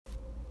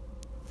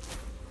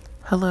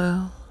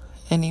Hello,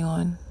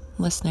 anyone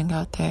listening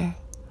out there.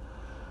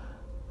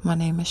 My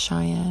name is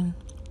Cheyenne.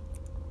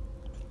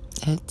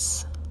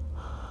 It's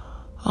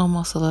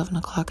almost 11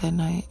 o'clock at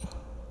night.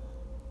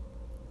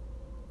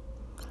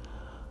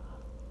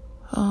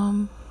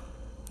 One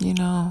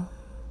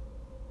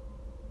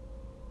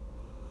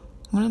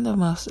of the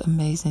most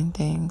amazing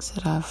things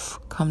that I've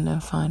come to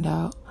find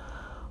out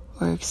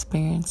or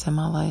experience in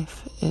my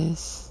life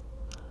is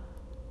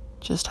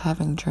just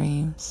having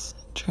dreams.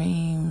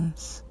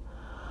 Dreams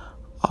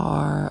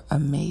are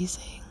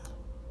amazing.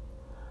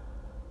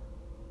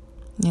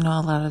 A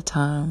lot of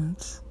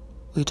times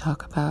we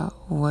talk about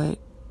what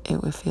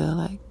it would feel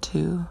like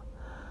to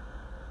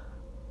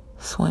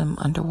swim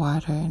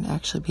underwater and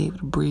actually be able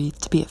to breathe,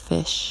 to be a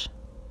fish.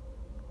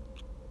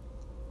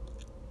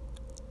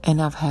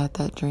 And I've had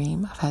that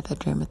dream. I've had that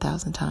dream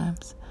 1,000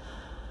 times.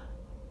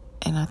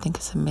 And I think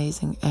it's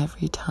amazing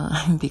every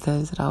time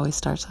because it always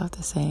starts off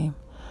the same.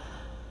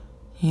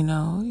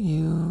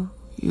 You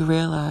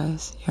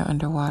realize you're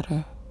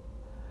underwater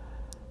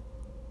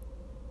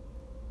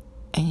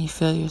and you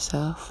feel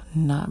yourself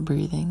not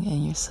breathing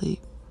in your sleep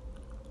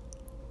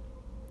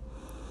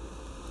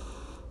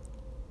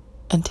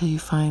until you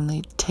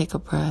finally take a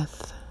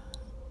breath.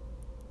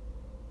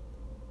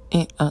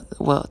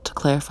 To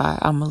clarify,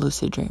 I'm a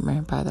lucid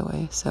dreamer, by the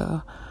way,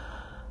 so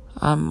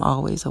I'm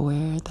always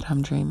aware that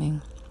I'm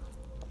dreaming.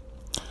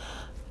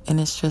 And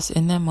it's just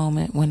in that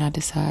moment when I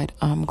decide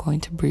I'm going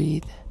to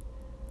breathe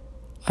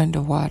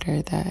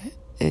underwater that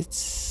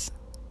it's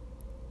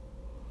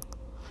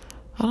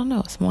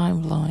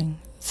mind-blowing.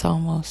 It's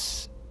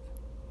almost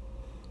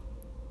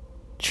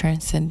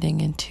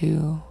transcending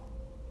into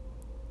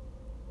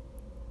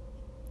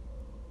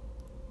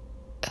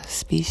a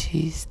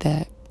species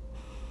that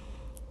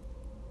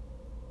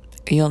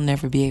you'll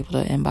never be able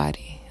to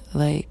embody.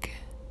 Like,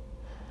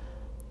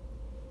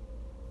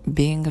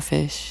 being a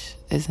fish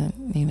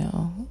isn't,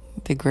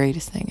 the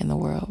greatest thing in the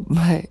world,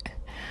 but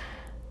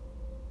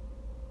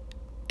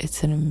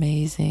it's an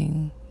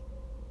amazing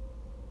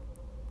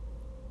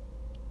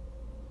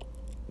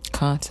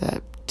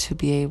concept to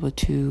be able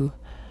to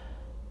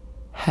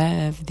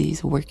have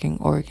these working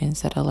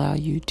organs that allow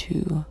you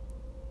to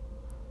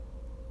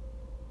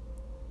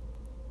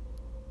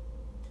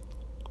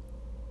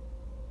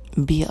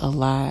be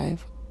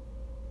alive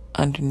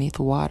underneath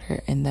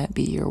water and that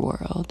be your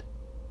world.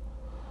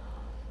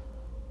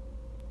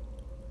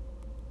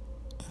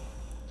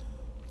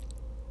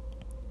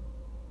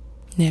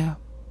 Yeah.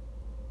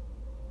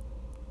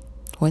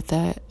 With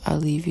that, I'll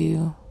leave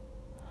you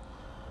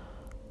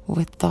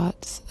with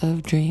thoughts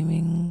of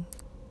dreaming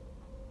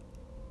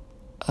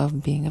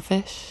of being a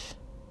fish.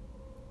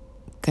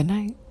 Good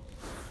night.